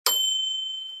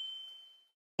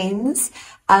Friends,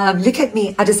 look at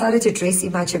me. I decided to dress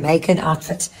in my Jamaican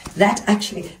outfit. That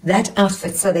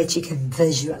outfit so that you can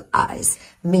visualize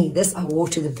me. This I wore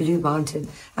to the Blue Mountain.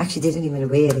 I actually didn't even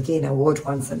wear it again. I wore it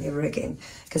once and never again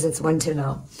because it's winter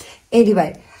now.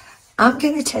 Anyway, I'm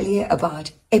going to tell you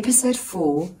about episode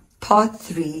 4, part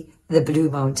 3, the Blue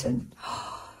Mountain.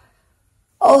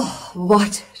 Oh,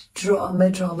 what drama.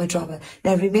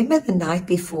 Now, remember the night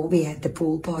before we had the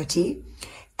pool party?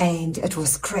 And it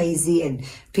was crazy and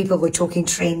people were talking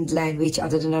trend language. I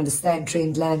didn't understand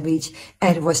trend language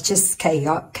and it was just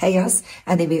chaos.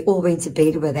 And then we all went to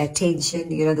bed with that tension,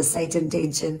 you know, the Satan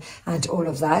tension and all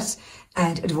of that.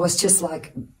 And it was just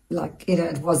like, you know,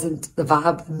 it wasn't the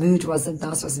vibe, the mood wasn't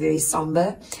nice, it was very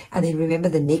somber. And then remember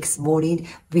the next morning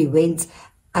we went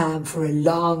for a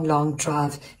long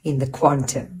drive in the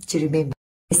Quantum. Do you remember?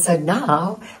 So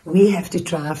now we have to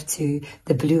drive to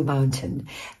the Blue Mountain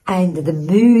and the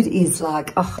mood is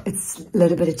like, oh, it's a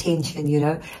little bit of tension, you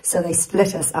know. So they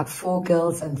split us up, 4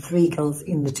 girls and 3 girls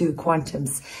in the 2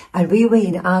 Quantums. And we were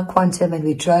in our Quantum and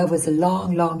we drove. It was a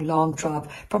long drive,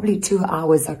 probably 2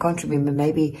 hours. I can't remember,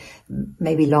 maybe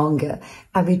longer.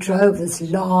 And we drove this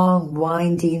long,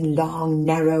 winding,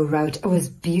 narrow road. It was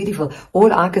beautiful.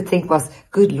 All I could think was,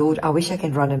 good Lord, I wish I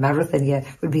can run a marathon here.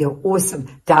 It would be an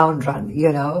awesome down run,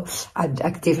 you know. I'd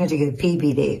definitely get a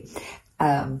PB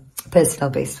there. Personal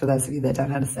best for those of you that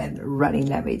don't understand running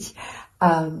language.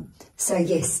 So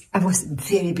yes, it was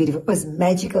very beautiful. It was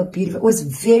magical, beautiful. It was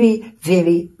very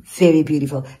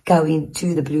beautiful going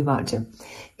to the Blue Mountain.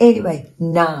 Anyway,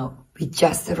 now we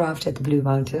just arrived at the Blue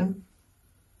Mountain.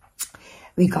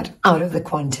 We got out of the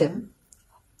Quantum,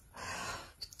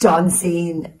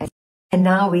 dancing, and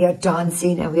now we are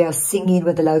dancing and we are singing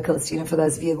with the locals. You know, for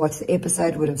those of you who watched the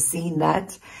episode would have seen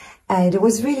that. And it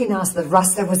was really nice. The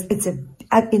Rasta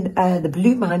the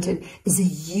Blue Mountain is a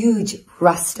huge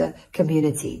Rasta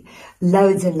community.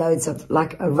 Loads and loads of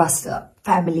like Rasta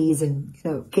families and,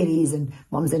 you know, kiddies and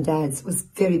moms and dads. It was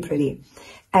very pretty.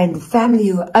 And the family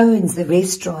who owns the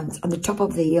restaurant on the top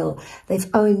of the hill, they've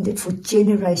owned it for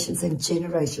generations and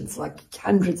generations, like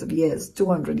hundreds of years,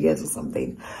 200 years or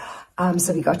something.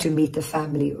 So we got to meet the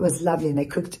family. It was lovely and they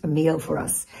cooked a meal for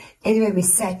us. Anyway, we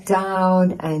sat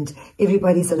down and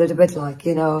everybody's a little bit like,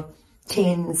 you know,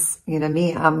 tense. You know,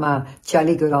 me, I'm a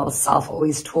jolly good old self,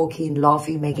 always talking,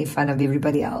 laughing, making fun of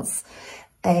everybody else.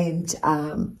 And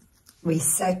we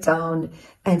sat down.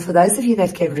 And for those of you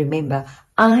that can remember,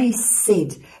 I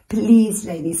said, please,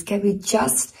 ladies, can we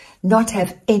just not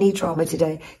have any drama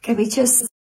today? Can we just...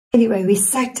 Anyway, we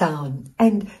sat down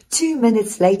and 2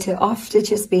 minutes later, after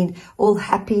just being all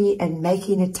happy and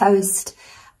making a toast,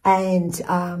 and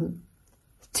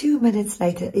 2 minutes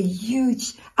later, a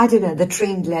huge, I don't know, the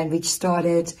trend language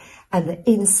started and the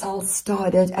insults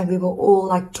started and we were all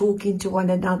like talking to one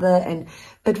another and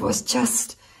it was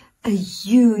just a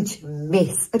huge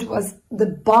mess. It was, the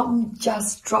bomb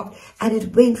just dropped and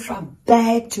it went from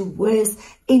bad to worse,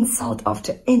 insult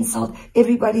after insult.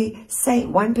 Everybody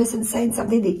saying, one person saying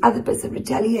something, the other person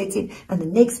retaliating, and the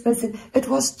next person. It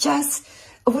was just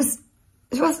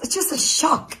a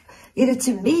shock, you know,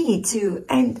 to me too.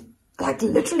 And like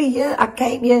literally here, I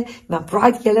came here, my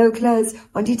bright yellow clothes,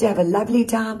 wanted to have a lovely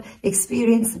time,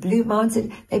 experience the Blue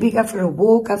Mountain, maybe go for a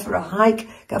walk, go for a hike,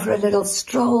 go for a little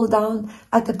stroll down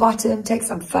at the bottom, take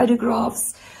some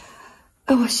photographs.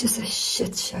 It was just a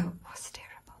shit show. It was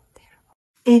terrible.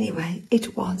 Anyway,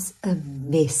 it was a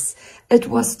mess. It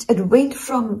went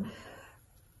from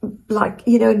like,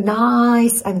 you know,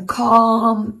 nice and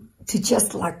calm to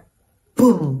just like,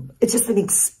 boom. It's just an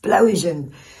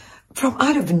explosion. From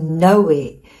out of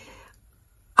nowhere.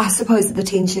 I suppose the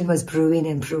tension was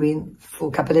brewing for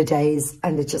a couple of days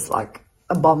and it just like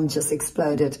a bomb just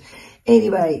exploded.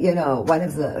 Anyway, you know, one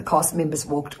of the cast members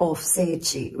walked off set.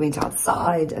 She went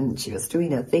outside and she was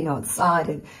doing her thing outside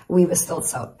and we were still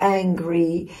so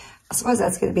angry. I suppose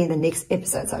that's going to be in the next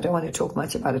episode, so I don't want to talk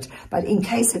much about it. But in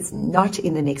case it's not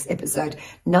in the next episode,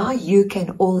 now you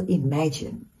can all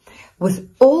imagine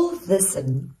with all this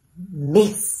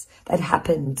mess that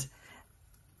happened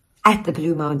at the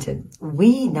Blue Mountain,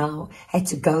 we now had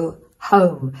to go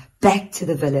home, back to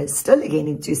the villa, still again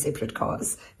in 2 separate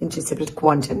cars, in 2 separate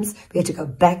Quantums. We had to go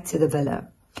back to the villa.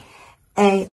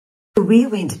 And we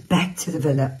went back to the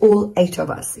villa, all 8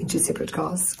 of us in 2 separate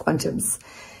cars, Quantums.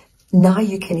 Now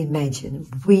you can imagine,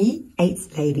 we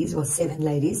 8 ladies or 7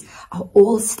 ladies are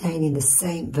all staying in the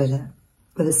same villa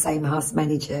with the same house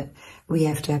manager. We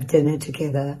have to have dinner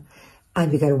together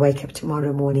and we got to wake up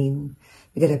tomorrow morning.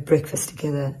 We got to have breakfast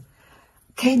together.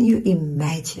 Can you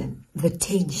imagine the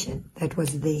tension that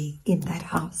was there in that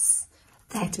house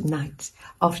that night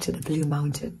after the Blue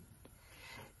Mountain?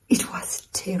 it was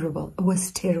terrible. It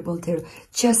was terrible, terrible.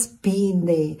 Just being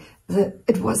there,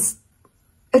 it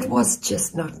was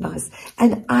just not nice.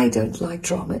 And I don't like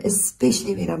drama,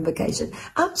 especially when I'm on vacation.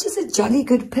 I'm just a jolly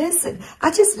good person.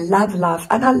 I just love life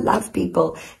and I love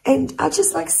people. And I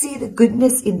just like see the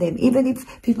goodness in them. Even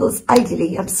if people's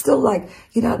ugly, I'm still like,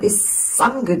 you know, there's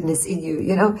some goodness in you,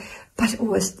 you know. But it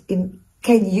was, can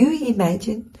you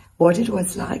imagine what it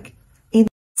was like?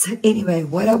 So anyway,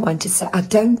 what I want to say, I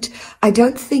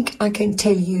don't think I can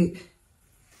tell you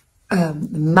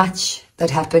much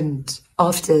that happened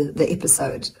after the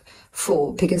episode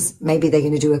 4, because maybe they're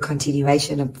going to do a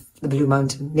continuation of the Blue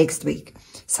Mountain next week.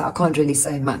 So I can't really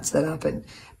say much that happened.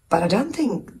 But I don't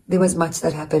think there was much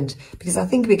that happened, because I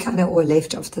think we kind of all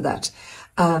left after that.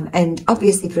 And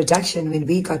obviously production, when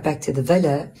we got back to the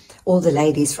villa, all the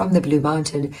ladies from the Blue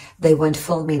Mountain, they weren't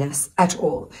filming us at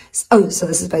all. So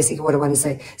this is basically what I want to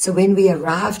say. So when we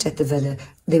arrived at the villa,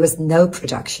 there was no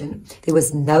production, there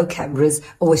was no cameras, it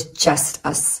was just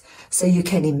us. So you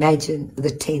can imagine the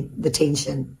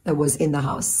tension that was in the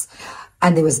house,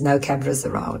 and there was no cameras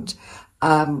around.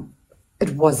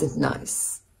 It wasn't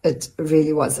nice. It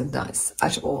really wasn't nice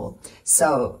at all.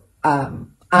 So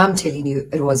I'm telling you,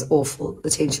 it was awful. The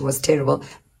tension was terrible,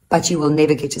 but you will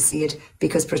never get to see it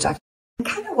because production.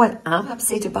 Kind of what I'm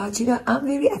upset about, you know, I'm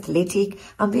very athletic,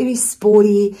 I'm very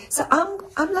sporty. So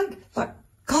I'm like,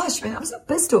 gosh, man, I'm so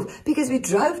pissed off because we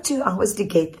drove 2 hours to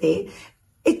get there.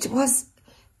 It was,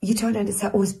 you don't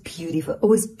understand, it was beautiful. It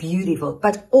was beautiful.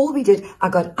 But all we did, I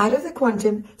got out of the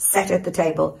Quantum, sat at the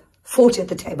table, fought at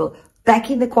the table,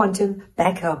 back in the Quantum,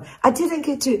 back home. I didn't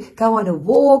get to go on a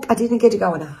walk. I didn't get to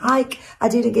go on a hike. I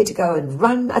didn't get to go and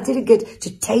run. I didn't get to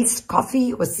taste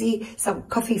coffee or see some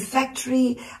coffee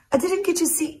factory. I didn't get to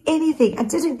see anything. I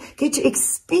didn't get to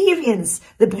experience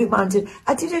the Blue Mountain.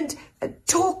 I didn't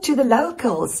talk to the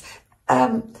locals.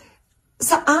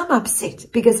 So I'm upset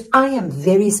because I am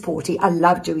very sporty. I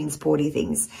love doing sporty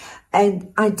things.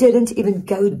 And I didn't even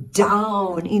go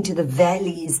down into the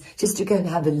valleys just to go and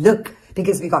have a look,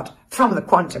 because we got from the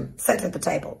Quantum, sat at the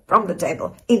table, from the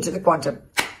table, into the Quantum,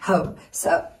 home.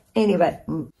 So anyway.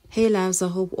 Hey loves, I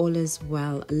hope all is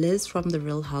well. Liz from The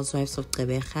Real Housewives of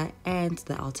Gqeberha and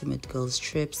The Ultimate Girls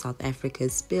Trip South Africa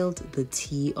spilled the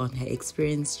tea on her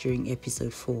experience during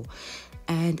episode 4.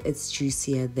 And it's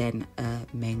juicier than a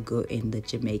mango in the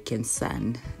Jamaican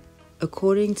sun.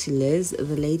 According to Liz,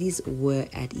 the ladies were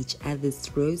at each other's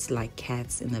throats like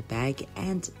cats in a bag,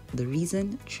 and the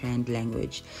reason? Trend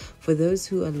language. For those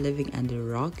who are living under a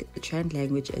rock, trend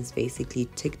language is basically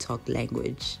TikTok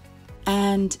language.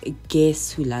 And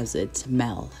guess who loves it?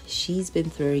 Mel. She's been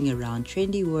throwing around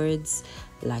trendy words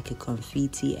like a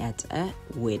confetti at a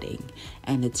wedding,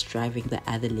 and it's driving the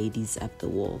other ladies up the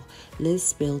wall. Liz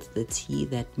spilled the tea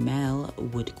that Mel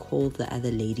would call the other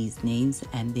ladies' names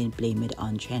and then blame it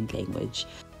on trend language.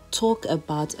 Talk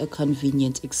about a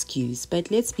convenient excuse, but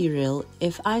let's be real,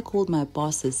 if I called my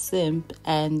boss a simp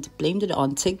and blamed it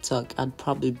on TikTok, I'd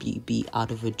probably be out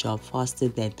of a job faster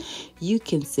than you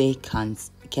can say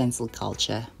cancel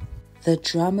culture. The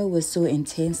drama was so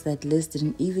intense that Liz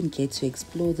didn't even get to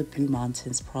explore the Blue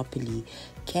Mountains properly.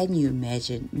 Can you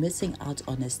imagine missing out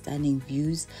on a stunning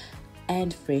views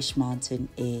and fresh mountain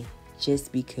air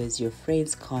just because your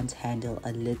friends can't handle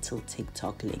a little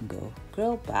TikTok lingo?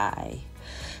 Girl, bye.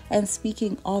 And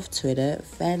speaking of Twitter,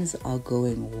 fans are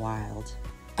going wild.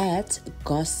 At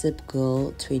Gossip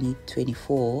Girl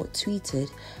 2024 tweeted,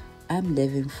 "I'm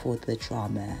living for the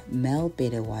drama. Mel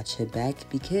better watch her back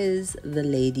because the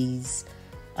ladies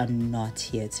are not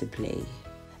here to play."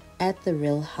 At The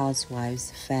Real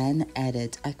Housewives fan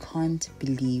added, "I can't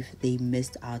believe they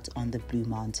missed out on the Blue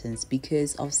Mountains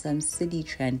because of some silly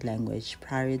trend language.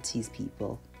 Priorities,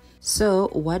 people." So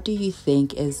what do you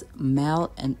think? Is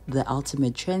Mel and the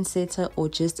ultimate trendsetter or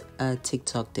just a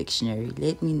TikTok dictionary?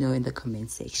 Let me know in the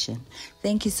comment section.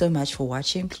 Thank you so much for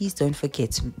watching. Please don't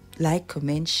forget to like,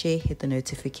 comment, share, hit the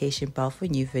notification bell for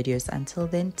new videos. Until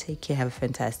then, take care. Have a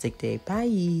fantastic day.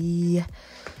 Bye.